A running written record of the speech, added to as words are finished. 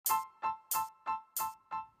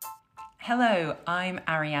Hello, I'm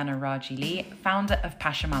Ariana Raji Lee, founder of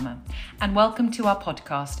Pasha Mama, and welcome to our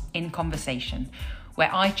podcast, In Conversation,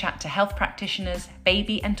 where I chat to health practitioners,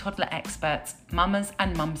 baby and toddler experts, mamas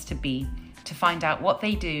and mums-to-be, to find out what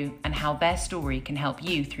they do and how their story can help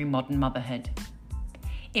you through modern motherhood.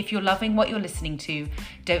 If you're loving what you're listening to,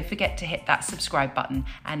 don't forget to hit that subscribe button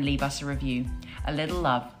and leave us a review. A little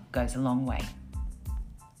love goes a long way.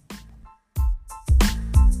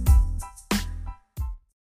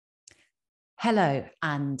 Hello,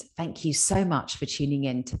 and thank you so much for tuning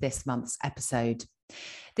in to this month's episode.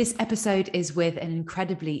 This episode is with an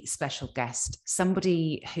incredibly special guest,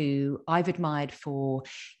 somebody who I've admired for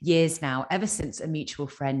years now, ever since a mutual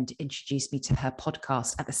friend introduced me to her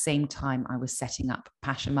podcast at the same time I was setting up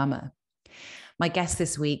Pasha Mama. My guest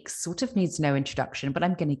this week sort of needs no introduction, but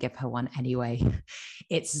I'm going to give her one anyway.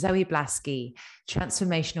 It's Zoe Blaskey,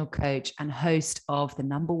 transformational coach and host of the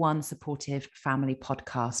 #1 supportive family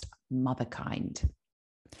podcast, Motherkind.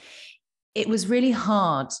 It was really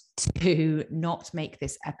hard to not make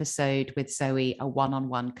this episode with Zoe a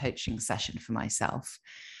one-on-one coaching session for myself.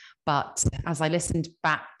 But as I listened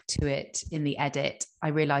back to it in the edit, I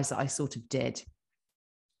realized that I sort of did.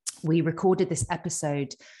 We recorded this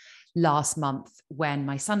episode last month when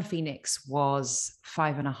my son Phoenix was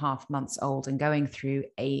 5.5 months old and going through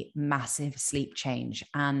a massive sleep change.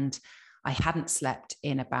 And I hadn't slept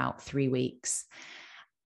in about 3 weeks.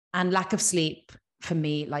 And lack of sleep for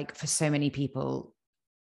me, like for so many people,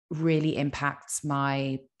 really impacts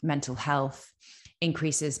my mental health,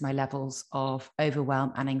 increases my levels of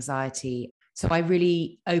overwhelm and anxiety. So I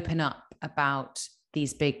really open up about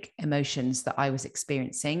these big emotions that I was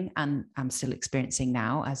experiencing and I'm still experiencing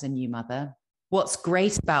now as a new mother. What's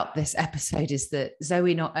great about this episode is that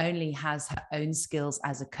Zoe not only has her own skills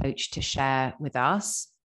as a coach to share with us,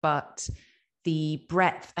 but the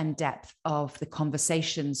breadth and depth of the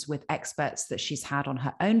conversations with experts that she's had on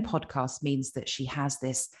her own podcast means that she has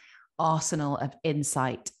this arsenal of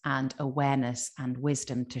insight and awareness and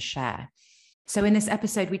wisdom to share. So in this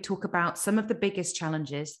episode, we talk about some of the biggest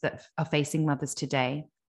challenges that are facing mothers today,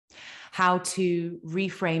 how to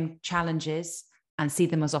reframe challenges and see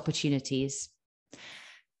them as opportunities.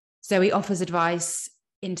 Zoe offers advice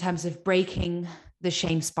in terms of breaking the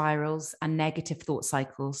shame spirals and negative thought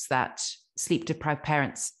cycles that sleep-deprived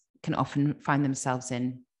parents can often find themselves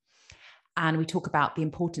in. And we talk about the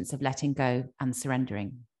importance of letting go and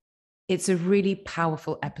surrendering. It's a really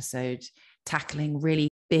powerful episode tackling really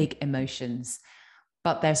big emotions,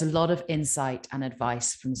 but there's a lot of insight and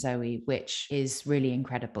advice from Zoe, which is really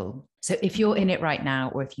incredible. So if you're in it right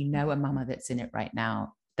now, or if you know a mama that's in it right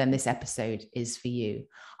now, then this episode is for you.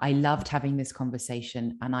 I loved having this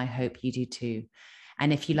conversation and I hope you do too.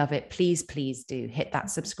 And if you love it, please, please do hit that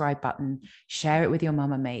subscribe button, share it with your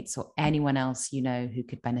mama mates or anyone else you know who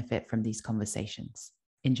could benefit from these conversations.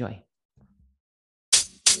 Enjoy.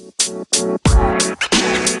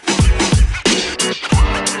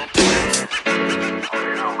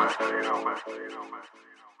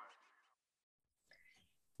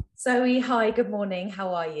 Zoe, hi, good morning.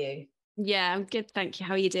 How are you? Yeah, I'm good. Thank you.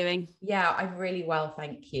 How are you doing? Yeah, I'm really well.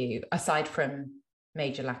 Thank you. Aside from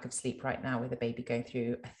major lack of sleep right now with a baby going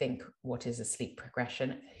through, I think, what is a sleep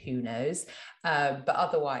progression? Who knows? But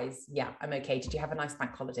otherwise, yeah, I'm okay. Did you have a nice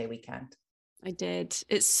bank holiday weekend? I did.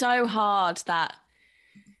 It's so hard, that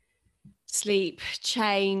sleep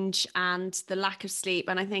change and the lack of sleep.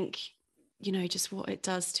 And I think, just what it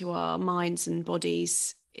does to our minds and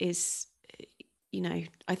bodies is,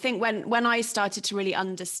 I think when I started to really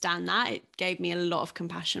understand that, it gave me a lot of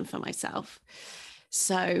compassion for myself.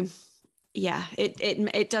 So yeah,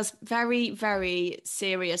 it does very, very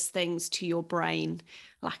serious things to your brain,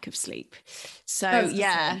 lack of sleep. So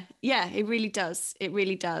yeah, it really does. It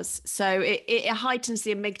really does. So it heightens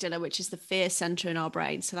the amygdala, which is the fear center in our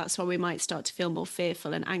brain. So that's why we might start to feel more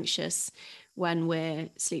fearful and anxious when we're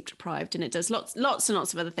sleep deprived. And it does lots and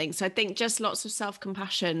lots of other things. So I think just lots of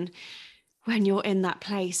self-compassion when you're in that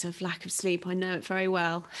place of lack of sleep. I know it very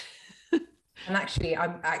well. And actually,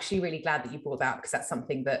 I'm actually really glad that you brought that, because that's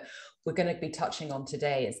something that we're going to be touching on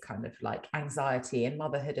today, is kind of like anxiety and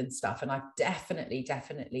motherhood and stuff. And I've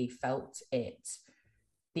definitely felt it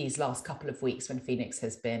these last couple of weeks when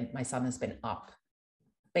my son has been up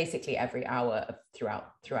basically every hour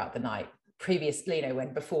throughout the night. Previously,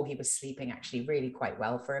 before he was sleeping actually really quite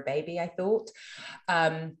well for a baby, I thought.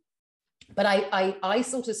 But I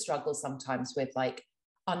sort of struggle sometimes with like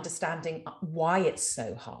understanding why it's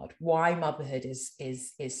so hard, why motherhood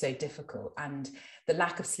is so difficult, and the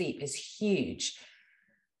lack of sleep is huge.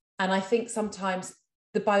 And I think sometimes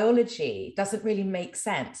the biology doesn't really make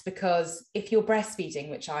sense, because if you're breastfeeding,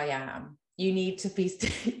 which I am, you need to be,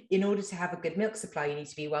 in order to have a good milk supply, you need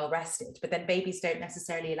to be well rested. But then babies don't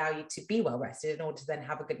necessarily allow you to be well rested in order to then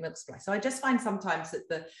have a good milk supply. So I just find sometimes that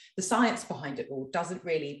the science behind it all doesn't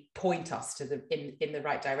really point us to in the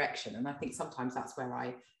right direction. And I think sometimes that's where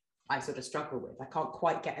I sort of struggle with. I can't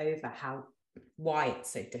quite get over why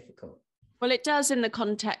it's so difficult. Well, it does in the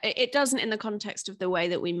context. It doesn't in the context of the way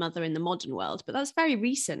that we mother in the modern world, but that's very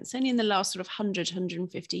recent. It's only in the last sort of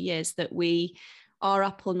 150 years that we are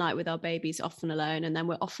up all night with our babies, often alone, and then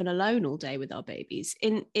we're often alone all day with our babies.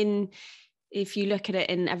 If you look at it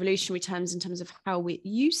in evolutionary terms, in terms of how we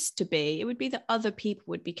used to be, it would be that other people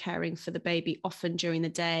would be caring for the baby often during the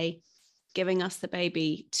day, giving us the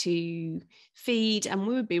baby to feed, and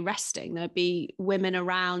we would be resting. There'd be women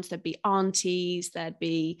around, there'd be aunties, there'd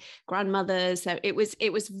be grandmothers. It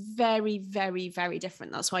was very, very, very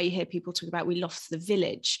different. That's why you hear people talk about we lost the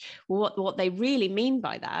village. Well, what they really mean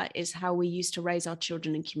by that is how we used to raise our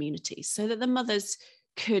children in communities so that the mothers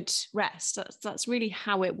could rest. That's really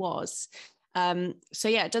how it was. So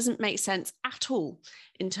yeah, it doesn't make sense at all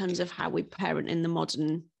in terms of how we parent in the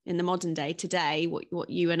modern day today, what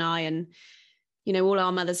you and I and, you know, all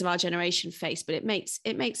our mothers of our generation face, but it makes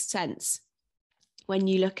sense when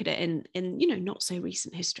you look at it in you know, not so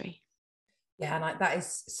recent history. Yeah, and that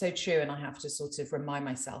is so true. And I have to sort of remind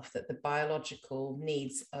myself that the biological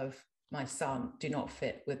needs of my son do not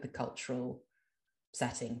fit with the cultural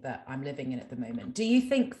setting that I'm living in at the moment. Do you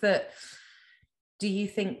think that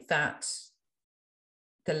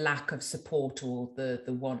the lack of support or the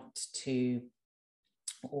want to,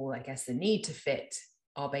 or I guess the need to fit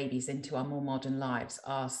our babies into our more modern lives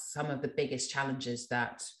are some of the biggest challenges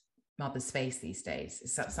that mothers face these days?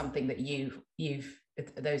 Is that something that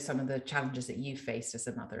those some of the challenges that you've faced as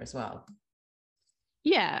a mother as well?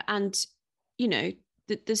 Yeah, and you know,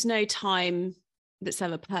 there's no time that's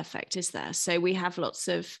ever perfect, is there? So we have lots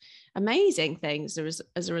of amazing things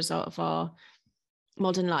as a result of our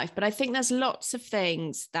modern life, but I think there's lots of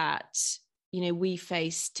things that, you know, we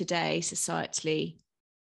face today societally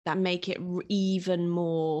that make it even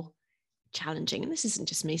more challenging. And this isn't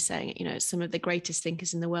just me saying it, you know, some of the greatest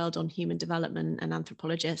thinkers in the world on human development and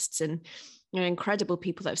anthropologists and, you know, incredible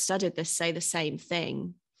people that have studied this say the same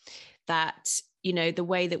thing, that, you know, the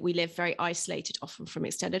way that we live very isolated, often from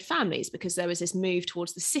extended families, because there was this move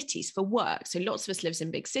towards the cities for work. So lots of us lives in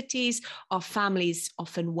big cities. Our families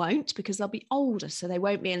often won't, because they'll be older, so they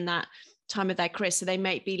won't be in that time of their career. So they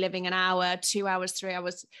might be living an hour, 2 hours, 3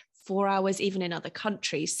 hours, 4 hours, even in other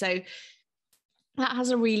countries. So that has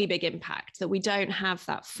a really big impact, that we don't have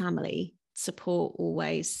that family support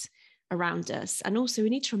always around us. And also we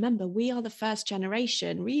need to remember, we are the first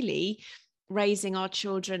generation really raising our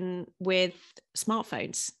children with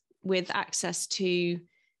smartphones, with access to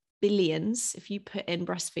billions. If you put in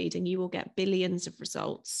breastfeeding, you will get billions of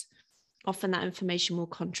results. Often that information will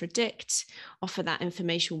contradict. Often that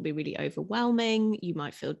information will be really overwhelming. You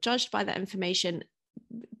might feel judged by that information.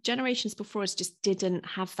 Generations before us just didn't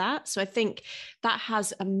have that. So I think that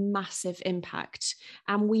has a massive impact.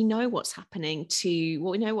 And we know what's happening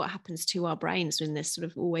we know what happens to our brains in this sort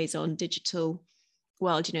of always on digital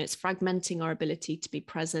world. You know, it's fragmenting our ability to be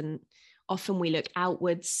present. Often we look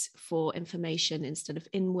outwards for information instead of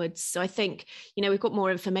inwards. So I think, you know, we've got more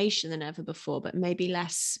information than ever before, but maybe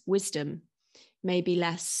less wisdom, maybe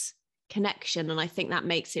less connection. And I think that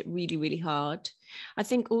makes it really, really hard. I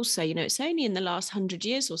think also, you know, it's only in the last 100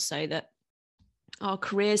 years or so that our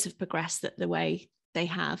careers have progressed the way they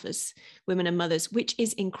have as women and mothers, which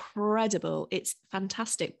is incredible. It's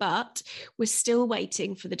fantastic, but we're still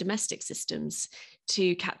waiting for the domestic systems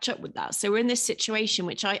to catch up with that. So we're in this situation,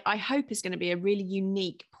 which I hope is going to be a really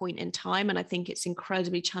unique point in time. And I think it's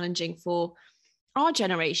incredibly challenging for our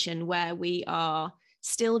generation, where we are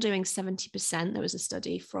still doing 70%. There was a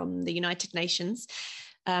study from the United Nations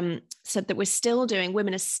said that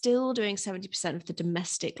women are still doing 70% of the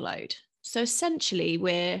domestic load. So essentially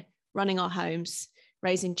we're running our homes,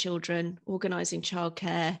 raising children, organising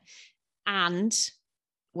childcare, and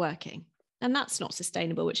working. And that's not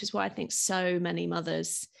sustainable, which is why I think so many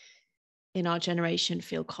mothers in our generation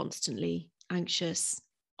feel constantly anxious,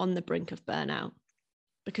 on the brink of burnout,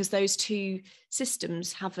 because those two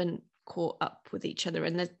systems haven't caught up with each other.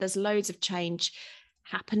 And there's loads of change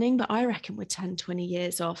happening, but I reckon we're 10, 20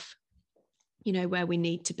 years off, you know, where we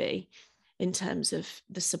need to be in terms of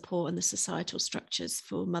the support and the societal structures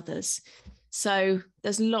for mothers. So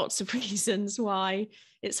there's lots of reasons why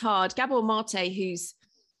it's hard. Gabor Mate, who's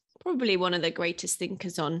probably one of the greatest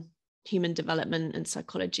thinkers on human development and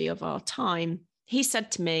psychology of our time, he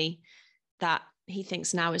said to me that he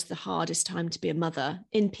thinks now is the hardest time to be a mother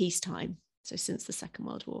in peacetime, so since the Second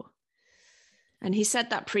World War. And he said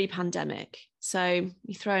that pre-pandemic. So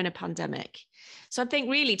you throw in a pandemic. So I think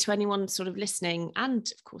really to anyone sort of listening,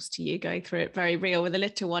 and of course to you going through it very real with a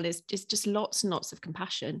little one, is just lots and lots of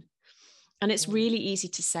compassion. And it's really easy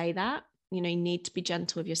to say that. You know, you need to be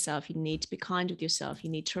gentle with yourself. You need to be kind with yourself. You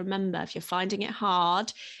need to remember, if you're finding it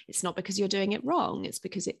hard, it's not because you're doing it wrong. It's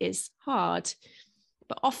because it is hard.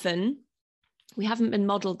 But often we haven't been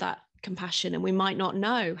modeled that compassion, and we might not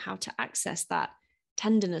know how to access that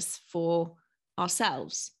tenderness for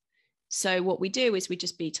ourselves. So what we do is we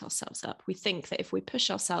just beat ourselves up. We think that if we push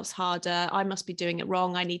ourselves harder, I must be doing it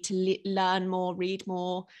wrong. I need to learn more, read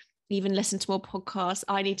more, even listen to more podcasts.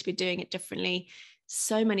 I need to be doing it differently.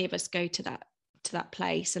 So many of us go to that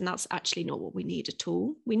place, and that's actually not what we need at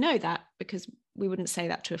all. We know that because we wouldn't say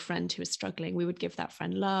that to a friend who is struggling. We would give that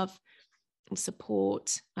friend love and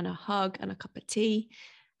support and a hug and a cup of tea.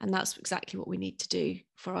 And that's exactly what we need to do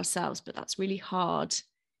for ourselves. But that's really hard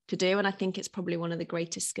to do. And I think it's probably one of the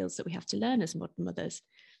greatest skills that we have to learn as modern mothers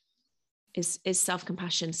is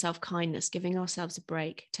self-compassion, self-kindness, giving ourselves a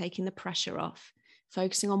break, taking the pressure off,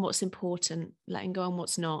 focusing on what's important, letting go on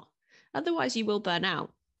what's not. Otherwise, you will burn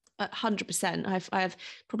out 100%. I have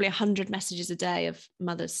probably 100 messages a day of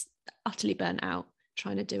mothers utterly burnt out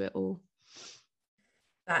trying to do it all.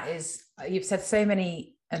 That is, you've said so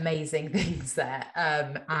many amazing things there.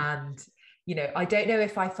 And, you know, I don't know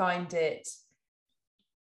if I find it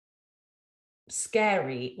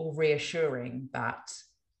scary or reassuring that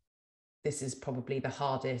this is probably the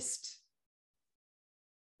hardest,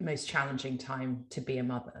 most challenging time to be a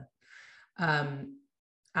mother.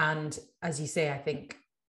 And as you say, I think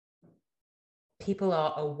people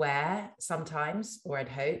are aware sometimes, or I'd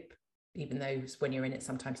hope, even though when you're in it,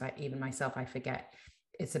 sometimes even myself, I forget.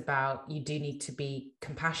 It's about, you do need to be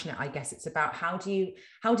compassionate. I guess it's about how do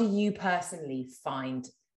you personally find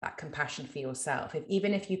that compassion for yourself?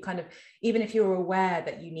 Even if you're aware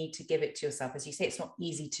that you need to give it to yourself, as you say, it's not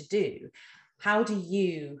easy to do. How do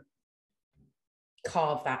you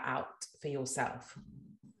carve that out for yourself?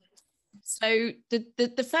 So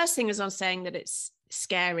the first thing is, I'm saying that it's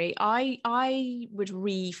scary. I would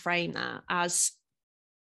reframe that as,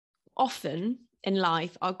 often in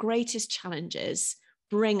life, our greatest challenges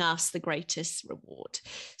bring us the greatest reward.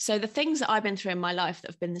 So the things that I've been through in my life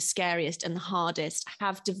that have been the scariest and the hardest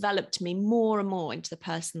have developed me more and more into the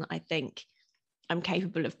person that I think I'm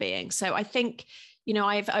capable of being. So I think, you know,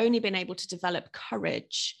 I've only been able to develop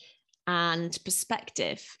courage and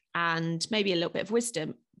perspective and maybe a little bit of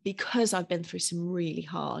wisdom because I've been through some really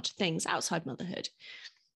hard things outside motherhood.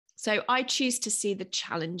 So I choose to see the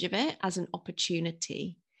challenge of it as an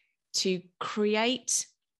opportunity to create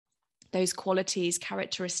those qualities,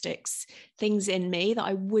 characteristics, things in me that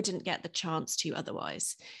I wouldn't get the chance to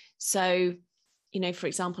otherwise. So, you know, for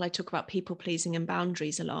example, I talk about people pleasing and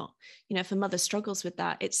boundaries a lot. You know, if a mother struggles with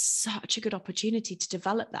that, it's such a good opportunity to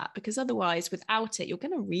develop that, because otherwise, without it, you're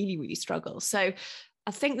going to really, really struggle. So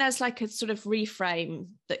I think there's like a sort of reframe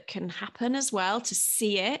that can happen as well, to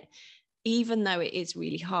see it, even though it is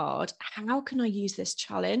really hard. How can I use this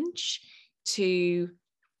challenge to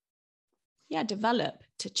develop,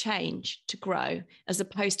 to change, to grow, as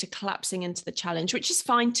opposed to collapsing into the challenge, which is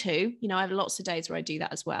fine too. You know, I have lots of days where I do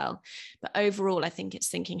that as well. But overall, I think it's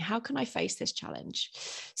thinking, how can I face this challenge?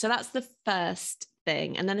 So that's the first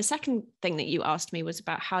thing. And then the second thing that you asked me was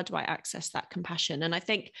about how do I access that compassion? And I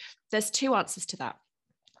think there's two answers to that.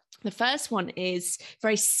 The first one is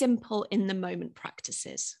very simple in the moment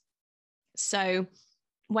practices. So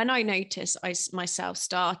when I notice myself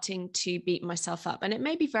starting to beat myself up, and it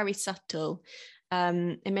may be very subtle,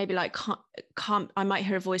 it may be like, I might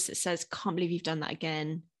hear a voice that says, can't believe you've done that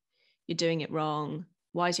again. You're doing it wrong.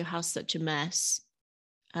 Why is your house such a mess?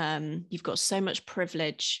 You've got so much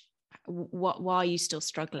privilege. Why are you still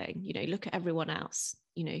struggling? You know, look at everyone else,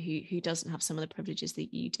 you know, who doesn't have some of the privileges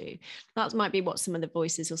that you do. That might be what some of the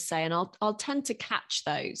voices will say. And I'll tend to catch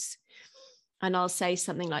those. And I'll say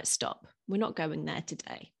something like, stop, we're not going there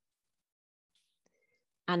today.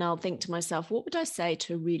 And I'll think to myself, what would I say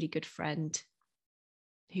to a really good friend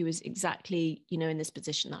who is exactly, you know, in this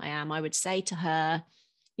position that I am? I would say to her,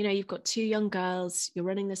 you know, you've got 2 young girls, you're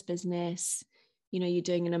running this business, you know, you're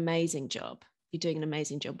doing an amazing job. You're doing an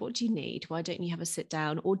amazing job. What do you need? Why don't you have a sit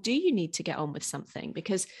down? Or do you need to get on with something?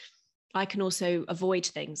 Because I can also avoid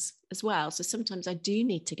things as well. So sometimes I do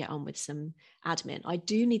need to get on with some admin. I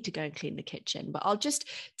do need to go and clean the kitchen, but I'll just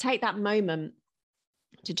take that moment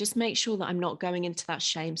to just make sure that I'm not going into that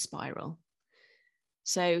shame spiral.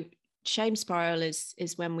 So shame spiral is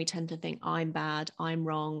when we tend to think I'm bad, I'm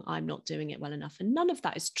wrong, I'm not doing it well enough. And none of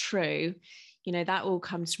that is true. You know, that all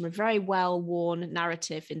comes from a very well-worn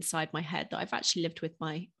narrative inside my head that I've actually lived with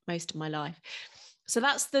most of my life. So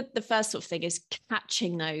that's the first sort of thing, is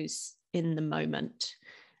catching those in the moment.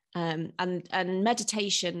 And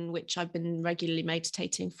meditation, which I've been regularly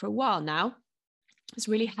meditating for a while now, has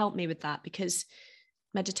really helped me with that, because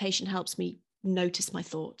meditation helps me notice my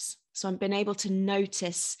thoughts. So I've been able to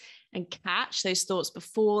notice and catch those thoughts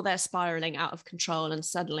before they're spiraling out of control. And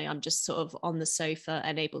suddenly I'm just sort of on the sofa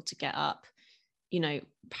and able to get up, you know,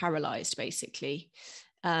 paralyzed basically.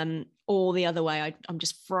 Or the other way, I'm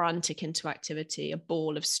just frantic into activity, a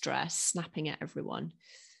ball of stress, snapping at everyone.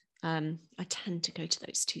 I tend to go to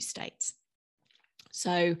those two states.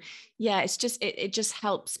 So yeah, it's just, it just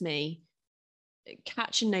helps me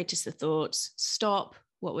catch and notice the thoughts, stop,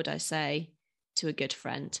 what would I say to a good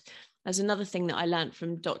friend? There's another thing that I learned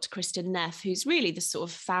from Dr. Kristin Neff, who's really the sort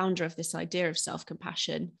of founder of this idea of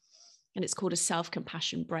self-compassion. And it's called a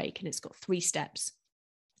self-compassion break. And it's got 3 steps.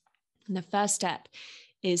 And the first step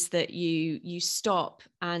is that you stop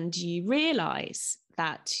and you realize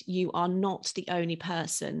that you are not the only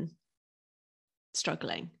person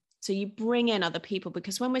struggling. So you bring in other people,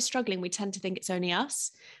 because when we're struggling, we tend to think it's only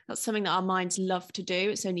us. That's something that our minds love to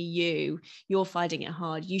do. It's only you. You're finding it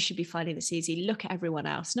hard. You should be finding this easy. Look at everyone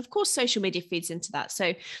else. And of course, social media feeds into that.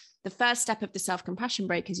 So the first step of the self-compassion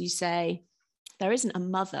break is you say, there isn't a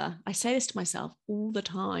mother. I say this to myself all the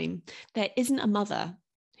time. There isn't a mother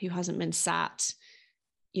who hasn't been sat,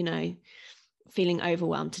 you know, feeling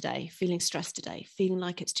overwhelmed today, feeling stressed today, feeling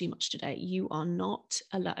like it's too much today. You are not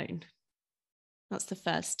alone. That's the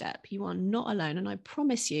first step. You are not alone. And I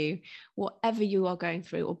promise you, whatever you are going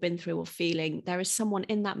through or been through or feeling, there is someone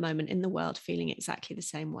in that moment in the world feeling exactly the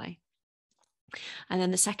same way. And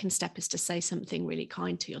then the second step is to say something really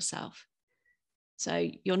kind to yourself. So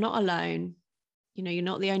you're not alone. You know, you're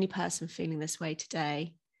not the only person feeling this way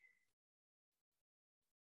today.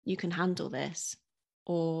 You can handle this.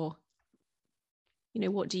 Or, you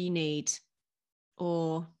know, what do you need?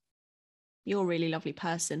 Or, you're a really lovely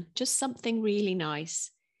person. Just something really nice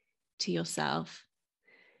to yourself.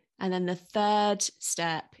 And then the third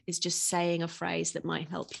step is just saying a phrase that might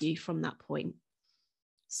help you from that point.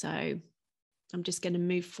 So I'm just going to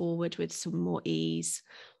move forward with some more ease,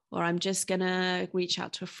 or I'm just going to reach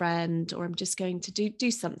out to a friend, or I'm just going to do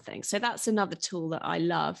something. So that's another tool that I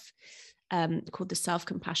love, called the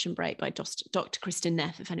Self-Compassion Break by Dr. Kristin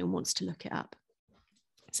Neff, if anyone wants to look it up.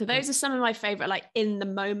 So those are some of my favorite, like, in the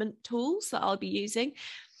moment tools that I'll be using.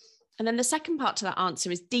 And then the second part to that answer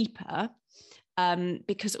is deeper,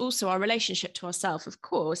 because also our relationship to ourselves, of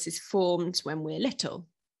course, is formed when we're little.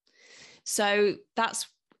 So that's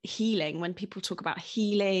healing. When people talk about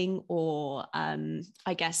healing or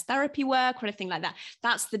I guess therapy work or anything like that,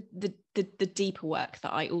 that's the deeper work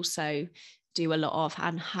that I also do a lot of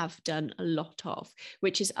and have done a lot of,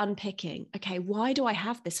 which is unpicking, okay, why do I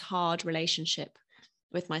have this hard relationship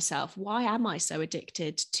with myself? Why am I so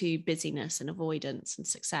addicted to busyness and avoidance and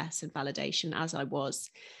success and validation as I was?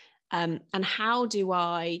 And how do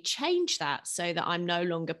I change that so that I'm no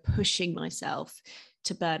longer pushing myself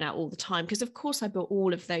to burn out all the time? Because of course I brought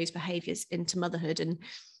all of those behaviors into motherhood, and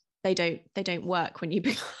they don't work when you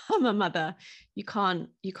become a mother. You can't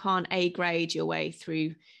A grade your way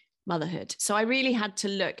through motherhood. So I really had to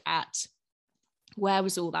look at where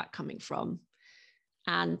was all that coming from,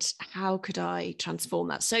 and how could I transform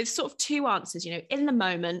that? So sort of 2 answers, you know, in the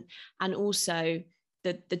moment, and also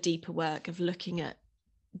the deeper work of looking at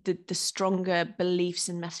the stronger beliefs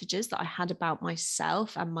and messages that I had about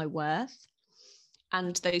myself and my worth.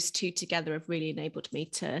 And those 2 together have really enabled me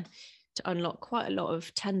to unlock quite a lot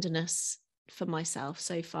of tenderness for myself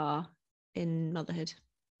so far in motherhood.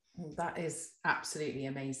 That is absolutely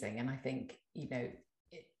amazing. And I think, you know,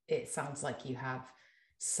 it sounds like you have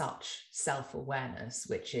such self-awareness,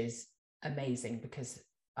 which is amazing, because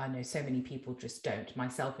I know so many people just don't,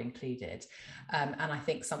 myself included. And I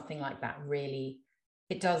think something like that really,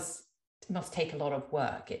 it must take a lot of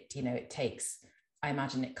work. It takes, I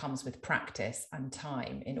imagine it comes with practice and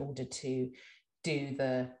time in order to do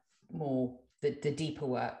the deeper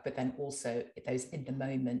work, but then also those in the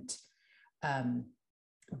moment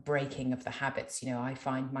breaking of the habits. You know, I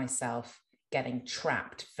find myself getting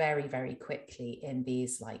trapped very, very quickly in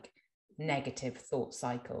these like negative thought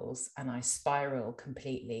cycles, and I spiral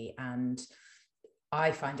completely. And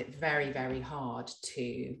I find it very, very hard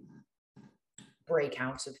to break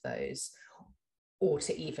out of those, or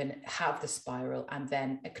to even have the spiral and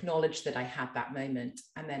then acknowledge that I had that moment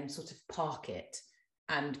and then sort of park it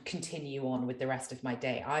and continue on with the rest of my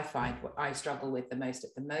day. I find what I struggle with the most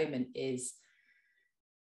at the moment is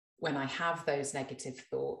when I have those negative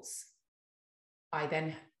thoughts, I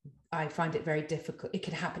then I find it very difficult. It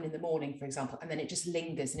can happen in the morning, for example, and then it just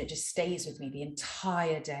lingers and it just stays with me the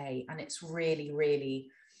entire day. And it's really, really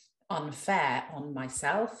unfair on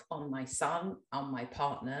myself, on my son, on my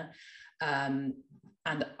partner. And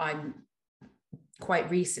I'm quite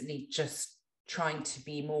recently just trying to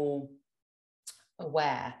be more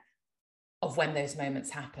aware of when those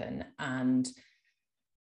moments happen and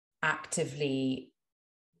actively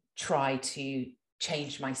try to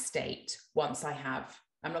change my state once I have.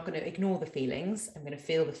 I'm not going to ignore the feelings. I'm going to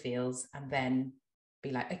feel the feels and then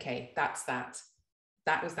be like, okay, that's that.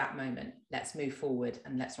 That was that moment. Let's move forward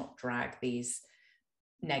and let's not drag these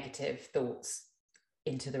negative thoughts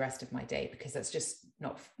into the rest of my day, because that's just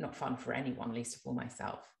not fun for anyone, least of all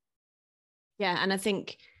myself. Yeah. And I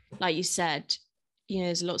think, like you said,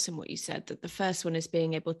 there's lots in what you said, that the first one is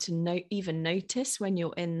being able to even notice when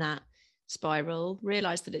you're in that spiral,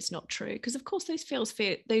 realize that it's not true, because of course those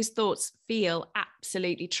thoughts feel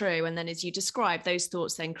absolutely true, and then as you describe, those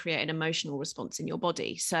thoughts then create an emotional response in your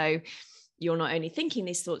body. So you're not only thinking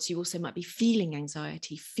these thoughts, you also might be feeling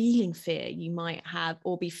anxiety, feeling fear, you might have,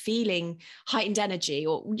 or be feeling heightened energy,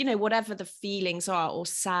 or whatever the feelings are, or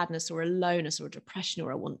sadness, or aloneness, or depression, or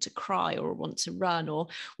a want to cry, or a want to run, or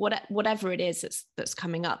whatever it is that's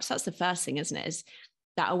coming up. So that's the first thing, isn't it, is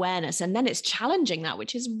that awareness. And then it's challenging that,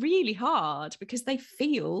 which is really hard because they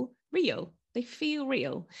feel real.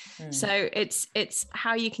 So it's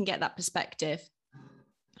how you can get that perspective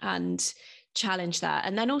and challenge that.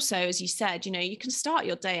 And then also, as you said, you can start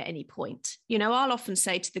your day at any point. I'll often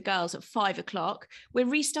say to the girls at 5 o'clock, we're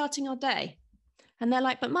restarting our day. And they're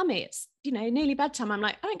like, but mummy, it's, nearly bedtime. I'm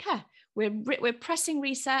like, I don't care. We're pressing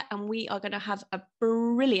reset and we are going to have a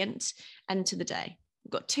brilliant end to the day.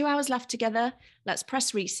 We've got 2 hours left together. Let's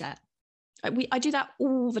press reset. I do that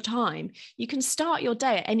all the time. You can start your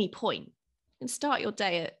day at any point. You can start your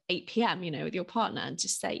day at 8 p.m., with your partner and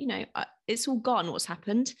just say, it's all gone. What's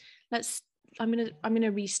happened? I'm going to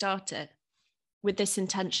restart it with this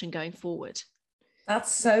intention going forward.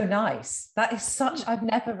 That's so nice. That is such, I've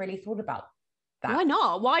never really thought about that. Why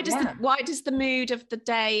not? Why does the mood of the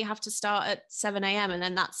day have to start at 7 a.m. and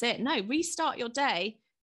then that's it? No, restart your day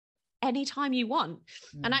anytime you want.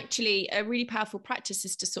 And actually a really powerful practice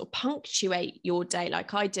is to sort of punctuate your day,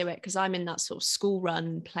 like I do it, because I'm in that sort of school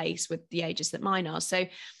run place with the ages that mine are. So,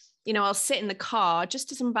 I'll sit in the car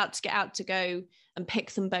just as I'm about to get out to go and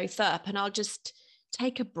pick them both up, and I'll just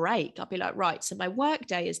take a break. I'll be like, right, so my work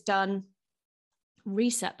day is done.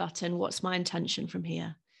 Reset button. What's my intention from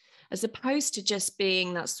here? As opposed to just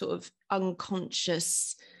being that sort of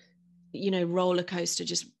unconscious, roller coaster,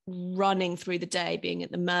 just running through the day, being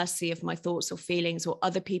at the mercy of my thoughts or feelings, or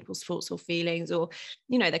other people's thoughts or feelings, or,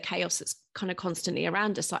 the chaos that's kind of constantly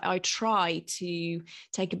around us. I try to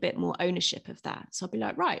take a bit more ownership of that. So I'll be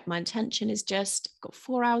like, right, my intention is just, I've got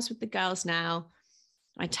 4 hours with the girls now.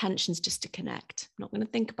 My intention's just to connect. I'm not going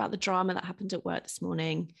to think about the drama that happened at work this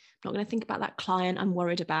morning. I'm not going to think about that client I'm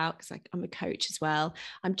worried about, because I'm a coach as well.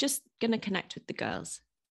 I'm just going to connect with the girls.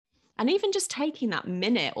 And even just taking that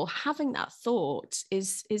minute or having that thought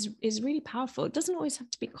is really powerful. It doesn't always have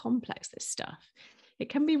to be complex, this stuff. It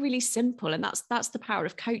can be really simple. And that's the power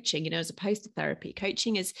of coaching, as opposed to therapy.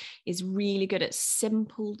 Coaching is really good at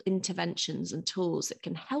simple interventions and tools that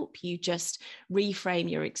can help you just reframe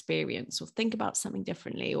your experience, or think about something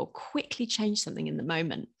differently, or quickly change something in the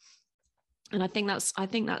moment. And I think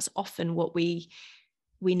that's often what we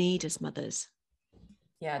need as mothers.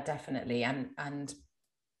 Yeah, definitely. And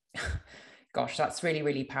gosh, that's really,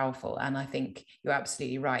 really powerful. And I think you're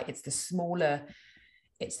absolutely right. It's the smaller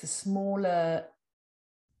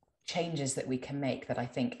changes that we can make that I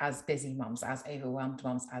think, as busy mums, as overwhelmed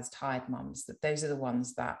mums, as tired mums, that those are the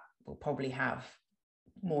ones that will probably have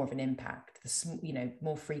more of an impact,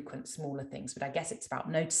 more frequent, smaller things. But I guess it's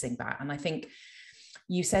about noticing that. And I think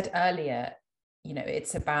you said earlier,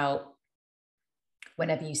 it's about,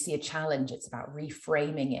 whenever you see a challenge, it's about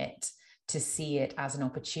reframing it to see it as an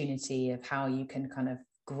opportunity of how you can kind of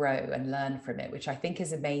grow and learn from it, which I think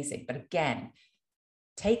is amazing. But again,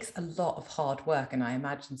 takes a lot of hard work, and I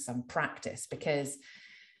imagine some practice, because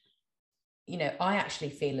I actually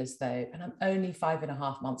feel as though, and I'm only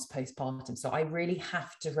 5.5 months postpartum, so I really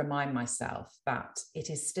have to remind myself that it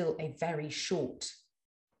is still a very short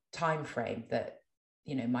time frame that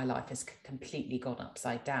my life has completely gone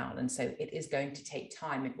upside down. And so it is going to take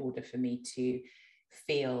time in order for me to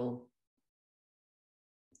feel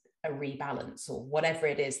a rebalance, or whatever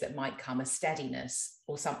it is that might come, a steadiness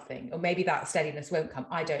or something, or maybe that steadiness won't come,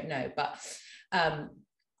 I don't know. But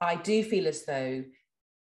I do feel as though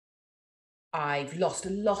I've lost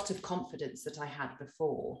a lot of confidence that I had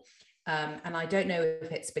before. And I don't know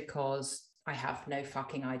if it's because I have no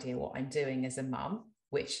fucking idea what I'm doing as a mum,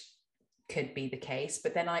 which could be the case.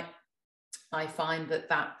 But then I find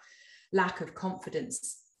that lack of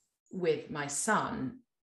confidence with my son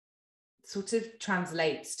sort of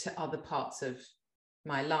translates to other parts of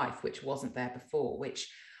my life, which wasn't there before, which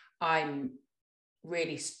I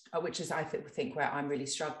think where I'm really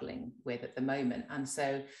struggling with at the moment. And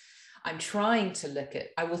so I will try to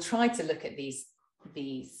look at these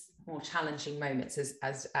more challenging moments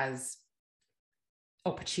as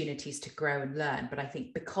opportunities to grow and learn. But I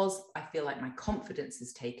think because I feel like my confidence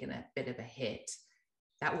has taken a bit of a hit,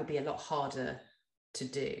 that will be a lot harder to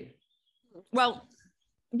do. Well,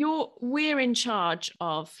 we're in charge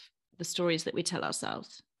of the stories that we tell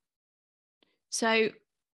ourselves. So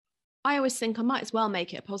I always think I might as well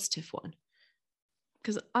make it a positive one,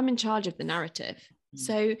 because I'm in charge of the narrative.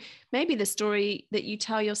 So maybe the story that you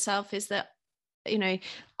tell yourself is that, you know,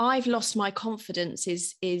 I've lost my confidence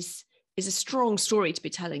is a strong story to be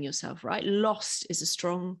telling yourself, right? Lost is a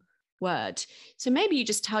strong word. So maybe you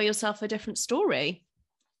just tell yourself a different story.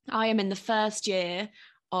 I am in the first year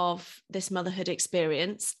of this motherhood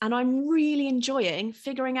experience, and I'm really enjoying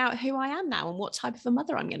figuring out who I am now and what type of a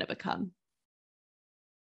mother I'm going to become.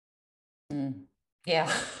 Yeah.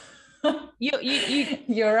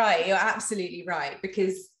 You're right. You're absolutely right,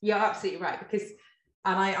 because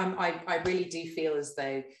and I really do feel as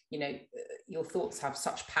though, you know, your thoughts have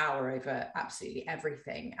such power over absolutely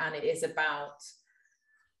everything. And it is about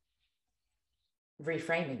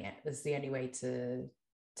reframing it. That's the only way to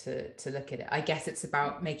look at it. I guess it's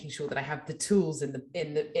about making sure that I have the tools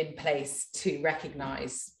in place to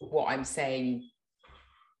recognize what I'm saying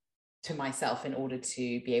to myself in order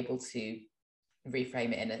to be able to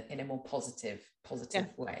reframe it in a more positive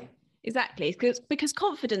way. Exactly, because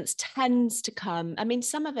confidence tends to come. I mean,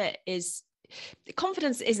 some of it is,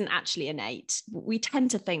 confidence isn't actually innate. We tend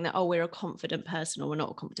to think that, oh, we're a confident person or we're not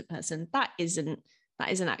a confident person. That isn't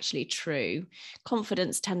actually true.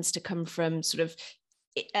 Confidence tends to come from sort of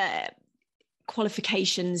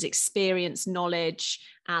qualifications, experience, knowledge,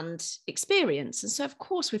 and experience. And so, of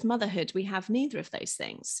course, with motherhood, we have neither of those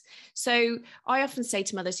things. So I often say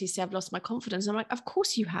to mothers who say, I've lost my confidence, I'm like, of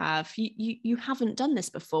course you have. You haven't done this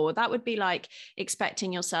before. That would be like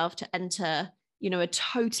expecting yourself to enter, you know, a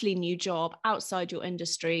totally new job outside your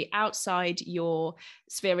industry, outside your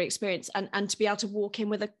sphere of experience, and to be able to walk in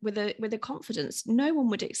with a confidence. No one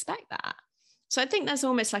would expect that. So I think there's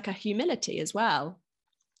almost like a humility as well.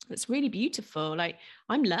 It's really beautiful. Like,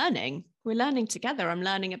 I'm learning. We're learning together. I'm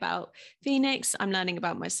learning about Phoenix. I'm learning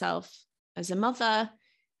about myself as a mother.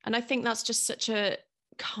 And I think that's just such a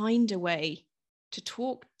kinder way to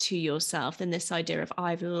talk to yourself than this idea of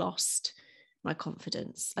I've lost my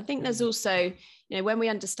confidence. I think there's also, you know, when we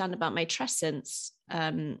understand about matrescence,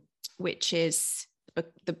 which is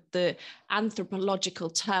the anthropological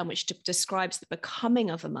term which describes the becoming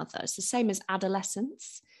of a mother. It's the same as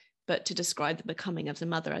adolescence, but to describe the becoming of the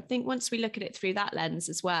mother. I think once we look at it through that lens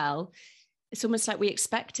as well, it's almost like we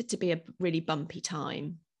expect it to be a really bumpy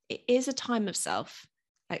time. It is a time of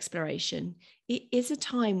self-exploration. It is a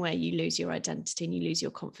time where you lose your identity and you lose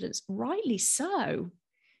your confidence, rightly so,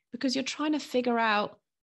 because you're trying to figure out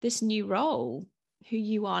this new role, who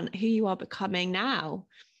you are becoming now.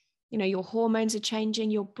 You know, your hormones are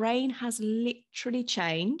changing. Your brain has literally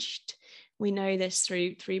changed. We know this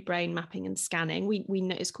through brain mapping and scanning. We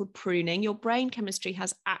know it's called pruning. Your brain chemistry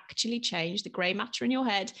has actually changed. The gray matter in your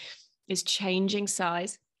head is changing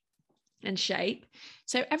size and shape.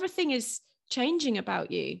 So everything is changing about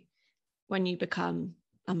you when you become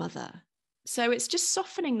a mother. So it's just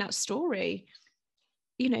softening that story.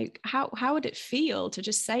 You know, how would it feel to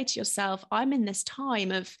just say to yourself, I'm in this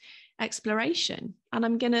time of exploration and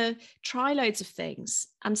I'm going to try loads of things,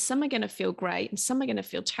 and some are going to feel great and some are going to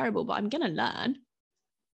feel terrible, but I'm going to learn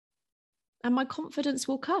and my confidence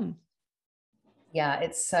will come. Yeah,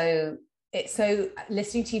 it's so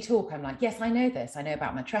listening to you talk, I'm like, yes, I know this. I know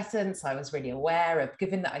about matrescence. I was really aware of,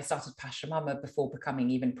 given that I started Pasha Mama before becoming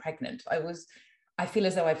even pregnant, I feel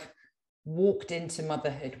as though I've walked into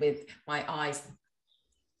motherhood with my eyes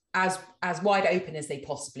as wide open as they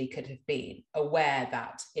possibly could have been, aware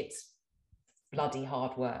that it's bloody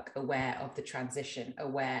hard work, aware of the transition,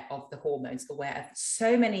 aware of the hormones, aware of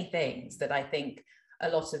so many things that I think a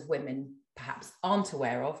lot of women perhaps aren't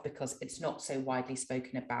aware of because it's not so widely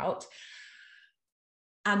spoken about.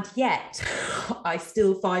 And yet I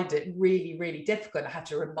still find it really, really difficult. I have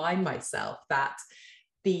to remind myself that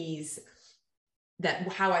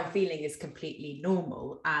how I'm feeling is completely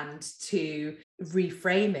normal, and to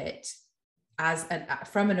reframe it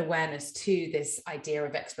from an awareness to this idea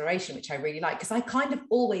of exploration, which I really like, because I kind of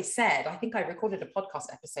always said, I think I recorded a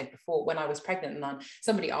podcast episode before when I was pregnant, and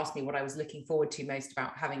somebody asked me what I was looking forward to most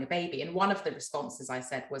about having a baby, and one of the responses I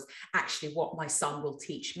said was actually what my son will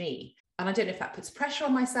teach me. And I don't know if that puts pressure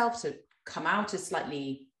on myself to come out as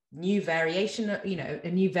slightly new variation, you know,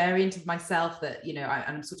 a new variant of myself that, you know,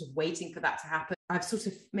 I'm sort of waiting for that to happen. I've sort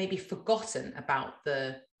of maybe forgotten about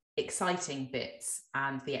the exciting bits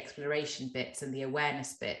and the exploration bits and the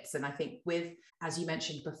awareness bits. And I think with, as you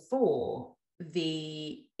mentioned before,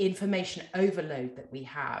 the information overload that we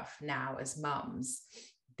have now as mums,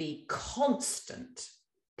 the constant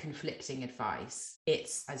conflicting advice,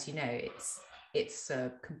 it's, as you know, it's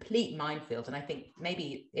a complete minefield. And I think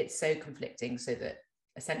maybe it's so conflicting so that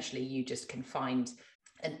essentially you just can find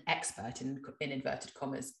an expert in inverted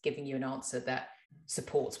commas giving you an answer that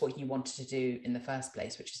supports what you wanted to do in the first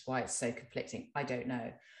place, which is why it's so conflicting. I don't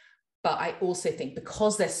know. But I also think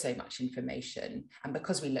because there's so much information and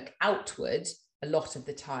because we look outward a lot of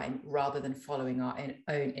the time rather than following our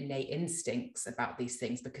own innate instincts about these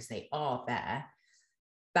things because they are there,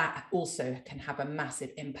 that also can have a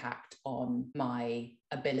massive impact on my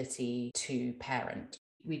ability to parent.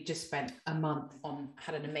 We just spent a month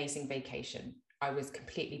had an amazing vacation. I was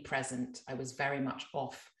completely present. I was very much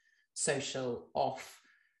off social, off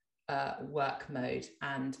work mode.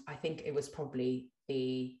 And I think it was probably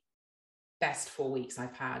the best 4 weeks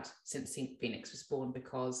I've had since Phoenix was born,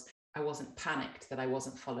 because I wasn't panicked that I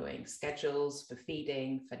wasn't following schedules for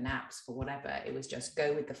feeding, for naps, for whatever. It was just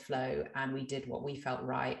go with the flow. And we did what we felt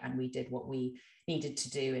right. And we did what we needed to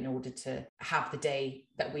do in order to have the day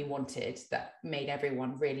that we wanted, that made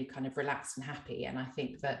everyone really kind of relaxed and happy. And I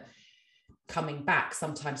think that coming back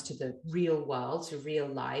sometimes to the real world, to real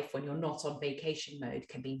life, when you're not on vacation mode,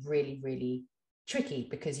 can be really, really tricky,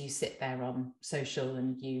 because you sit there on social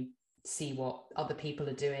and you see what other people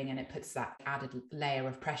are doing, and it puts that added layer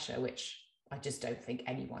of pressure, which I just don't think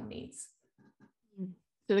anyone needs.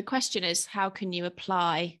 So the question is, how can you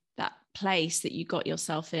apply that place that you got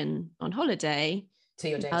yourself in on holiday to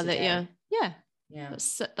your day-to-day? Yeah.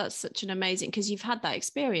 That's such an amazing, because you've had that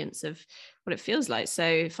experience of what it feels like. So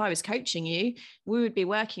if I was coaching you, we would be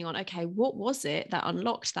working on, okay, what was it that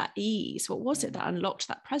unlocked that ease? What was it that unlocked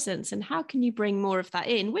that presence? And how can you bring more of that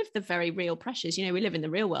in with the very real pressures? You know, we live in the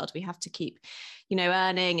real world. We have to keep, you know,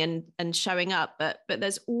 earning and showing up, but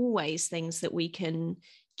there's always things that we can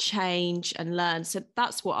change and learn. So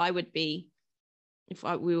that's what I would be, if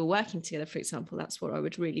we were working together, for example, that's what I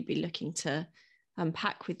would really be looking to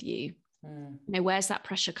unpack with you. You know, where's that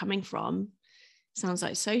pressure coming from? Sounds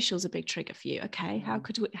like social's a big trigger for you. Okay, how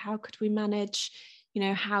could we manage, you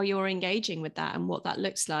know, how you're engaging with that and what that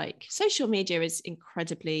looks like? Social media is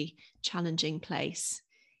incredibly challenging place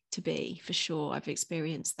to be, for sure. I've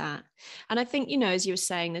experienced that. And I think, you know, as you were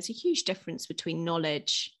saying, there's a huge difference between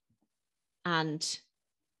knowledge and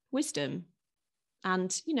wisdom.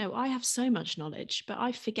 And, you know, I have so much knowledge, but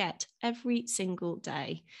I forget every single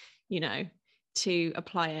day, you know, to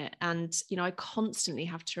apply it. And, you know, I constantly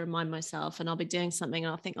have to remind myself, and I'll be doing something and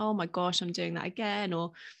I'll think, oh my gosh, I'm doing that again.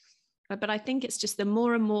 But I think it's just the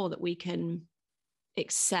more and more that we can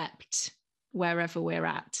accept wherever we're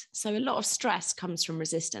at. So a lot of stress comes from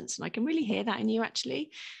resistance. And I can really hear that in you,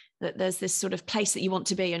 actually, that there's this sort of place that you want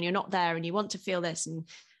to be and you're not there and you want to feel this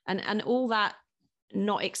and all that,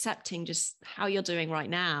 not accepting just how you're doing right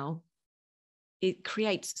now. It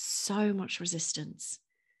creates so much resistance,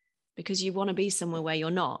 because you want to be somewhere where you're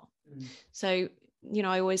not. So, you know,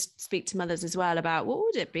 I always speak to mothers as well about what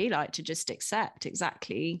would it be like to just accept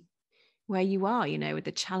exactly where you are, you know, with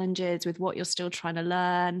the challenges, with what you're still trying to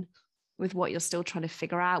learn, with what you're still trying to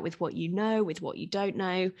figure out, with what you know, with what you don't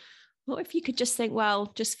know. What if you could just think, well,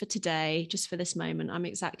 just for today, just for this moment, I'm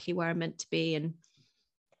exactly where I'm meant to be, and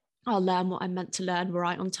I'll learn what I'm meant to learn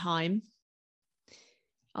right on time.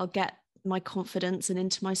 I'll get my confidence and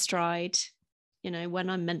into my stride, you know, when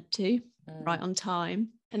I'm meant to, right on time.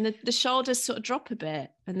 And the shoulders sort of drop a bit,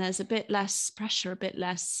 and there's a bit less pressure, a bit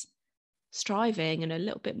less striving, and a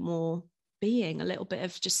little bit more being, a little bit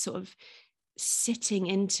of just sort of sitting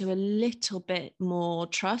into a little bit more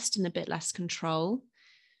trust and a bit less control.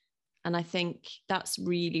 And I think that's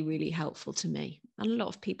really, really helpful to me. And a lot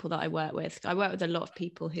of people that I work with a lot of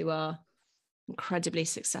people who are incredibly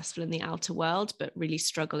successful in the outer world, but really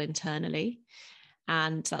struggle internally.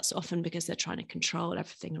 And that's often because they're trying to control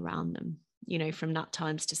everything around them, you know, from nap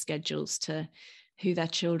times to schedules to who their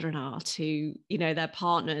children are to, you know, their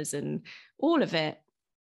partners and all of it.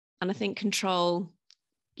 And I think control,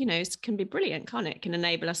 you know, can be brilliant, can't it? It can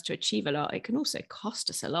enable us to achieve a lot. It can also cost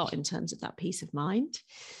us a lot in terms of that peace of mind.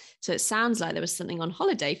 So it sounds like there was something on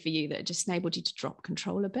holiday for you that just enabled you to drop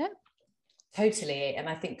control a bit. Totally. And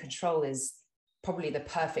I think control is probably the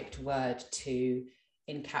perfect word to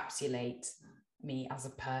encapsulate me as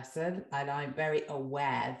a person. And I'm very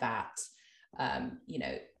aware that, I'm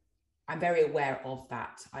very aware of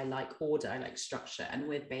that. I like order, I like structure. And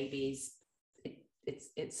with babies,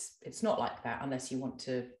 it's not like that unless you want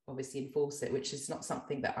to obviously enforce it, which is not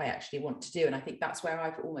something that I actually want to do. And I think that's where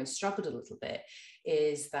I've almost struggled a little bit,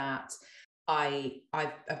 is that I've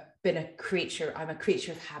been a creature. I'm a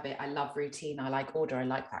creature of habit. I love routine. I like order. I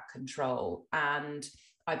like that control. And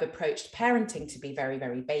I've approached parenting to be very,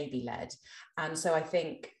 very baby led. And so I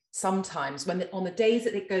think sometimes on the days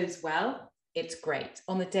that it goes well, it's great.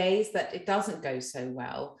 On the days that it doesn't go so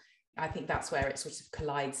well, I think that's where it sort of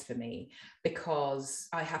collides for me, because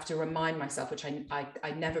I have to remind myself, which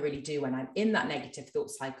I never really do when I'm in that negative thought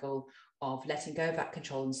cycle, of letting go of that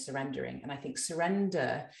control and surrendering. And I think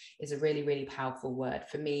surrender is a really, really powerful word.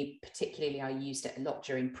 For me, particularly, I used it a lot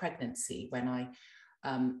during pregnancy when I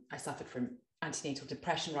suffered from antenatal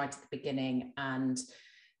depression right at the beginning. And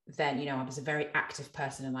then, I was a very active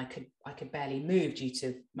person and I could barely move due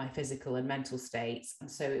to my physical and mental states.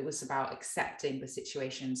 And so it was about accepting the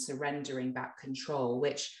situation, surrendering that control,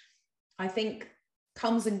 which I think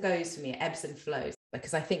comes and goes for me, it ebbs and flows,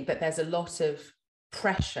 because I think that there's a lot of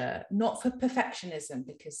pressure, not for perfectionism,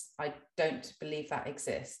 because I don't believe that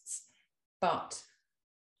exists, but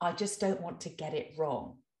I just don't want to get it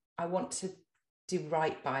wrong. I want to do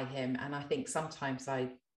right by him. And I think sometimes I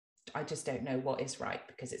just don't know what is right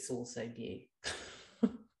because it's all so new.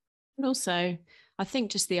 And also, I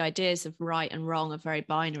think just the ideas of right and wrong are very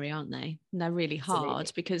binary, aren't they? And they're really hard.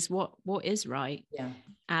 Absolutely. Because what is right? Yeah.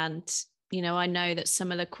 And, I know that some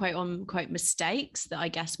of the quote unquote mistakes that I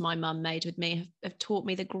guess my mum made with me have taught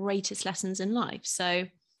me the greatest lessons in life. So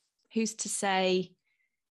who's to say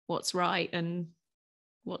what's right and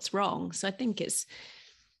what's wrong? So I think it's,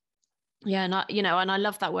 yeah, and I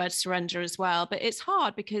love that word surrender as well, but it's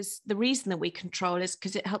hard because the reason that we control is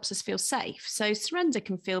because it helps us feel safe. So surrender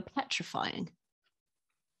can feel petrifying.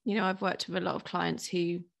 I've worked with a lot of clients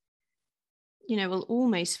who, will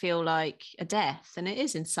almost feel like a death, and it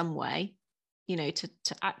is in some way,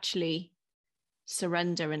 to actually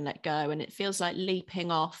surrender and let go. And it feels like leaping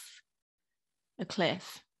off a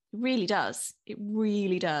cliff. It really does. It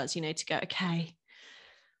really does, to go, okay,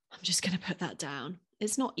 I'm just going to put that down.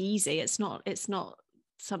 It's not easy. It's not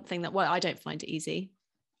something that, well, I don't find it easy.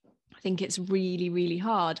 I think it's really, really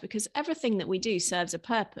hard because everything that we do serves a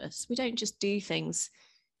purpose. We don't just do things,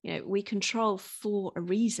 we control for a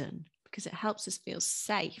reason because it helps us feel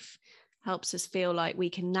safe, helps us feel like we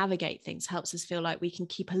can navigate things, helps us feel like we can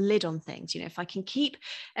keep a lid on things. If I can keep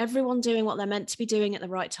everyone doing what they're meant to be doing at the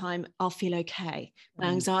right time, I'll feel okay. My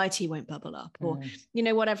anxiety won't bubble up or,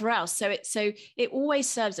 whatever else. So it always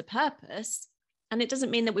serves a purpose. And it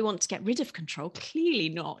doesn't mean that we want to get rid of control. Clearly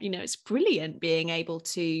not. It's brilliant being able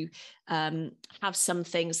to have some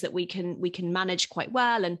things that we can manage quite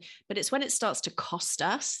well. But it's when it starts to cost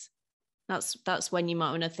us, that's when you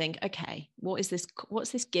might want to think, okay, what's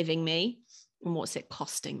this giving me and what's it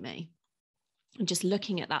costing me? And just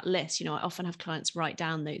looking at that list, I often have clients write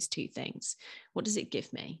down those two things. What does it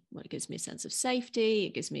give me? Well, it gives me a sense of safety.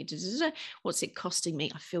 It gives me, what's it costing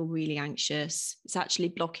me? I feel really anxious. It's actually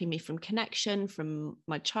blocking me from connection from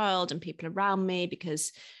my child and people around me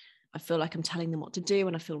because I feel like I'm telling them what to do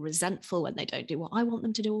and I feel resentful when they don't do what I want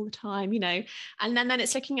them to do all the time, And then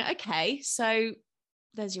it's looking at, okay, so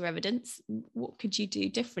there's your evidence. What could you do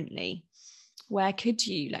differently? Where could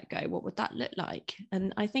you let go? What would that look like?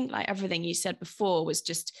 And I think like everything you said before was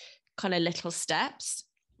just kind of little steps.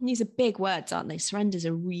 And these are big words, aren't they? Surrender is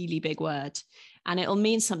a really big word and it'll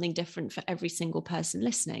mean something different for every single person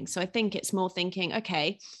listening. So I think it's more thinking,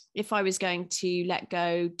 okay, if I was going to let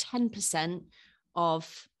go 10%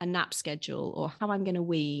 of a nap schedule or how I'm going to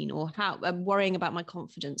wean or how I'm worrying about my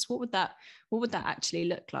confidence, what would that actually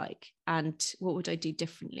look like? And what would I do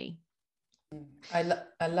differently?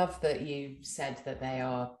 I love that you said that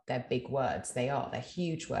they're big words. They're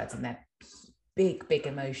huge words and they're big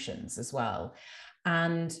emotions as well.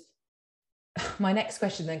 And my next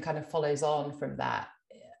question then kind of follows on from that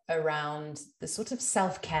around the sort of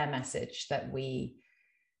self-care message that we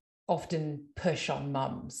often push on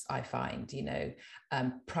mums, I find,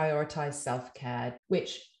 prioritize self-care,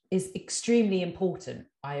 which is extremely important.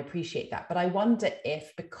 I appreciate that. But I wonder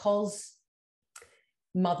if, because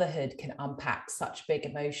motherhood can unpack such big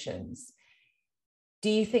emotions, do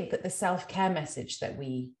you think that the self-care message that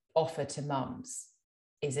we offer to mums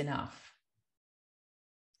is enough?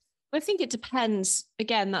 I think it depends.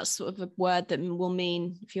 Again, that's sort of a word that will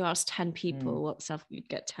mean, if you ask 10 people what you'd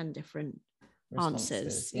get 10 different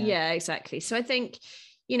answers. Yeah, exactly. So I think,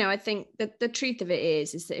 I think that the truth of it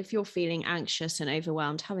is that if you're feeling anxious and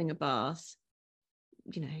overwhelmed, having a bath,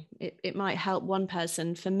 it might help one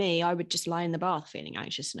person. For me, I would just lie in the bath feeling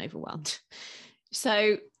anxious and overwhelmed.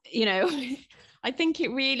 So, I think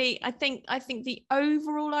the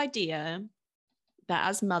overall idea that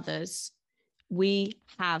as mothers, we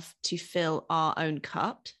have to fill our own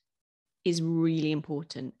cup is really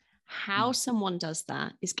important. How someone does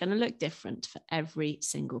that is going to look different for every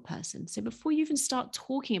single person. So before you even start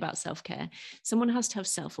talking about self-care, someone has to have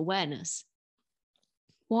self-awareness.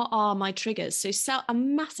 What are my triggers? So a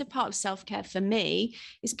massive part of self-care for me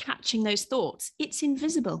is catching those thoughts. It's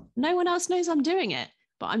invisible. No one else knows I'm doing it,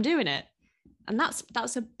 but I'm doing it. And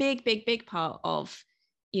that's a big, big, big part of,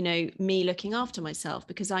 me looking after myself,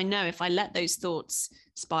 because I know if I let those thoughts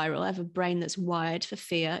spiral, I have a brain that's wired for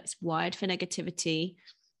fear. It's wired for negativity.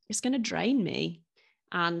 It's going to drain me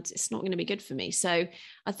and it's not going to be good for me. So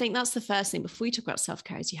I think that's the first thing before you talk about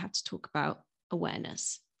self-care is you have to talk about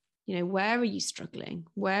awareness. Where are you struggling?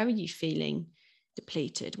 Where are you feeling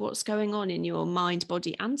depleted? What's going on in your mind,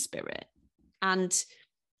 body, and spirit? And,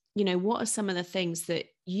 what are some of the things that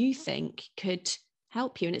you think could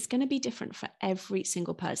help you? And it's going to be different for every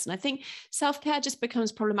single person. I think self-care just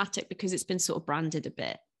becomes problematic because it's been sort of branded a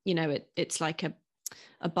bit. It's like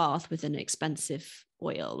a bath with an expensive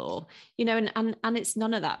oil, or, and it's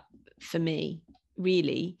none of that for me,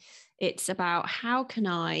 really. It's about how can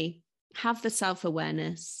I have the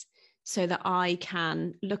self-awareness so that I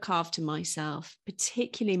can look after myself,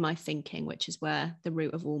 particularly my thinking, which is where the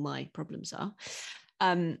root of all my problems are,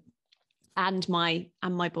 and my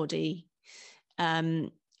body.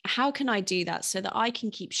 How can I do that so that I can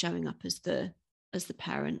keep showing up as the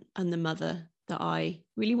parent and the mother that I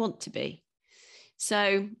really want to be?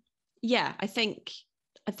 So, yeah, I think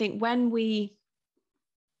when we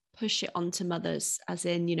push it onto mothers, as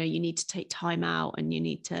in, you need to take time out and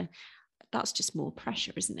that's just more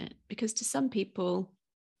pressure, isn't it? Because to some people,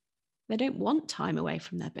 they don't want time away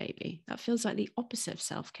from their baby. That feels like the opposite of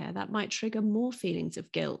self-care. That might trigger more feelings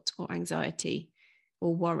of guilt or anxiety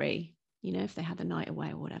or worry, if they had a night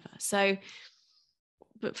away or whatever. So,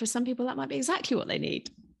 but for some people, that might be exactly what they need.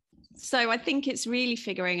 So I think it's really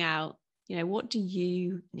figuring out, what do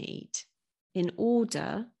you need in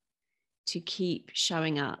order to keep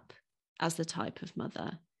showing up as the type of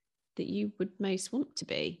mother that you would most want to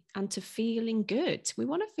be, and to feeling good. We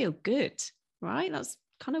want to feel good, right? That's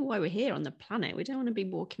kind of why we're here on the planet. We don't want to be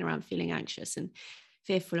walking around feeling anxious and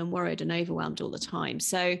fearful and worried and overwhelmed all the time.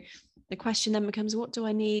 So the question then becomes, what do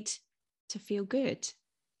I need to feel good?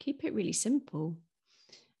 Keep it really simple.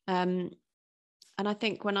 And I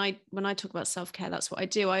think when I talk about self-care, that's what I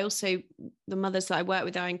do. I also, the mothers that I work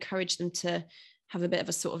with, I encourage them to have a bit of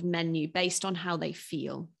a sort of menu based on how they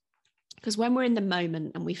feel. Because when we're in the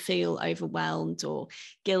moment and we feel overwhelmed or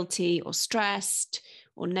guilty or stressed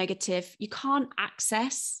or negative, you can't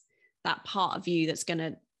access that part of you that's going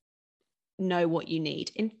to know what you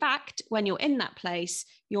need. In fact, when you're in that place,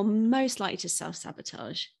 you're most likely to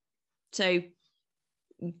self-sabotage. So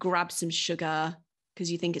grab some sugar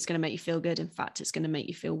because you think it's going to make you feel good. In fact, it's going to make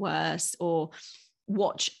you feel worse. Or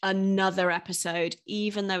watch another episode,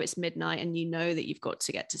 even though it's midnight and you know that you've got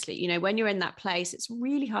to get to sleep. When you're in that place, it's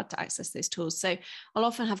really hard to access those tools. So I'll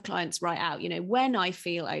often have clients write out, when I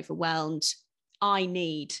feel overwhelmed, I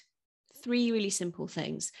need 3 really simple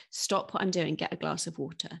things. Stop what I'm doing, get a glass of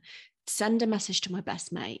water, send a message to my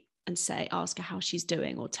best mate and ask her how she's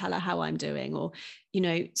doing, or tell her how I'm doing, or,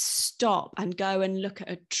 stop and go and look at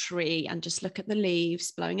a tree and just look at the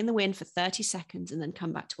leaves blowing in the wind for 30 seconds and then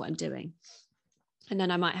come back to what I'm doing. And then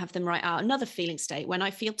I might have them write out another feeling state. When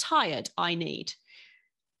I feel tired, I need,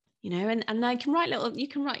 and I can write you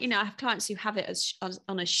can write, I have clients who have it as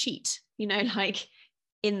on a sheet, like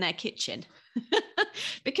in their kitchen,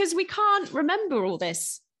 because we can't remember all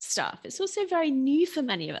this stuff. It's also very new for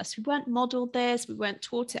many of us. We weren't modeled this. We weren't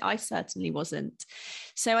taught it. I certainly wasn't.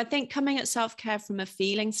 So I think coming at self-care from a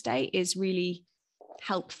feeling state is really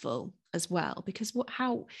helpful as well, because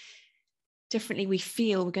how differently we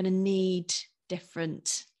feel, we're going to need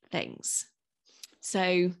different things.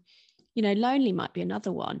 So, lonely might be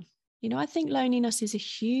another one. I think loneliness is a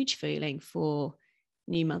huge feeling for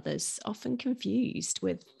new mothers, often confused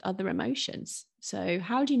with other emotions. So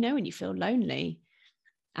how do you know when you feel lonely?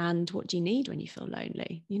 And what do you need when you feel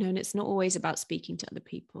lonely? And it's not always about speaking to other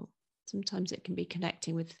people. Sometimes it can be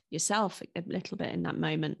connecting with yourself a little bit in that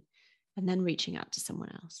moment and then reaching out to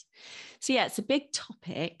someone else. So yeah, it's a big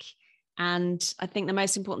topic. And I think the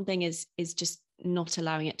most important thing is just not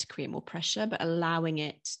allowing it to create more pressure, but allowing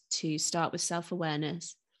it to start with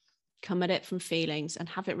self-awareness, come at it from feelings and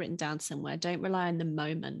have it written down somewhere. Don't rely on the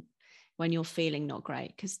moment when you're feeling not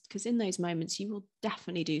great, because in those moments you will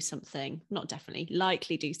definitely do something, not definitely,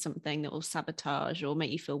 likely do something that will sabotage or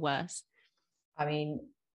make you feel worse. I mean,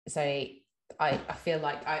 so I feel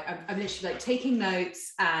like I'm literally like taking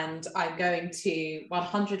notes, and I'm going to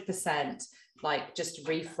 100% like just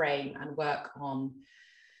reframe and work on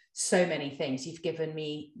so many things. You've given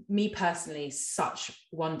me personally such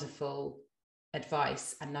wonderful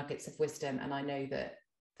advice and nuggets of wisdom, and I know that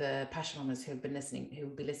the passion owners who will be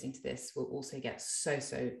listening to this will also get so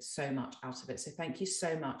much out of it. So thank you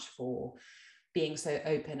so much for being so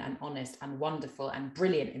open and honest and wonderful and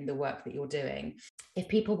brilliant in the work that you're doing. If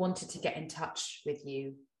people wanted to get in touch with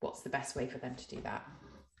you, what's the best way for them to do that?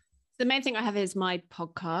 The main thing I have is my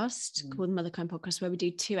podcast called Motherkind Podcast, where we do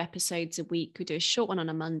 2 episodes a week. We do a short one on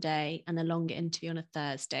a Monday and a longer interview on a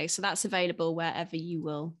Thursday. So that's available wherever you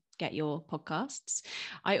will get your podcasts.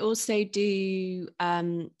 I also do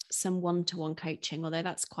some one-to-one coaching, although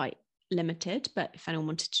that's quite limited. But if anyone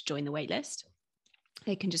wanted to join the waitlist,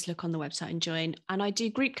 they can just look on the website and join. And I do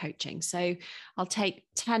group coaching. So I'll take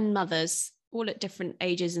 10 mothers, all at different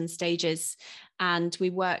ages and stages, and we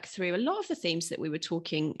work through a lot of the themes that we were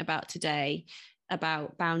talking about today,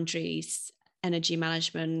 about boundaries, energy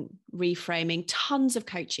management, reframing, tons of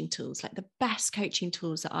coaching tools, like the best coaching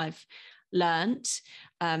tools that I've learned.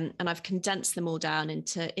 And I've condensed them all down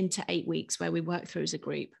into 8 weeks where we work through as a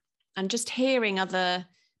group. And just hearing other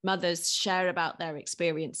mothers share about their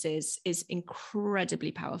experiences is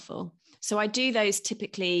incredibly powerful. So I do those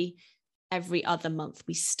typically every other month.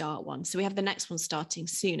 We start one. So we have the next one starting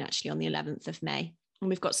soon, actually on the 11th of May. And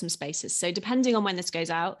we've got some spaces. So depending on when this goes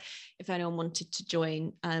out, if anyone wanted to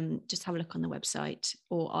join, just have a look on the website,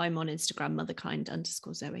 or I'm on Instagram,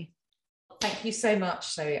 motherkind_Zoe. Thank you so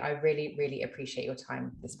much, Zoe. I really, really appreciate your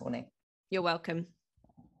time this morning. You're welcome.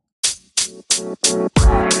 You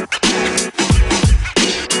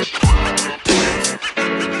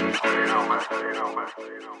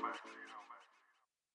know, man.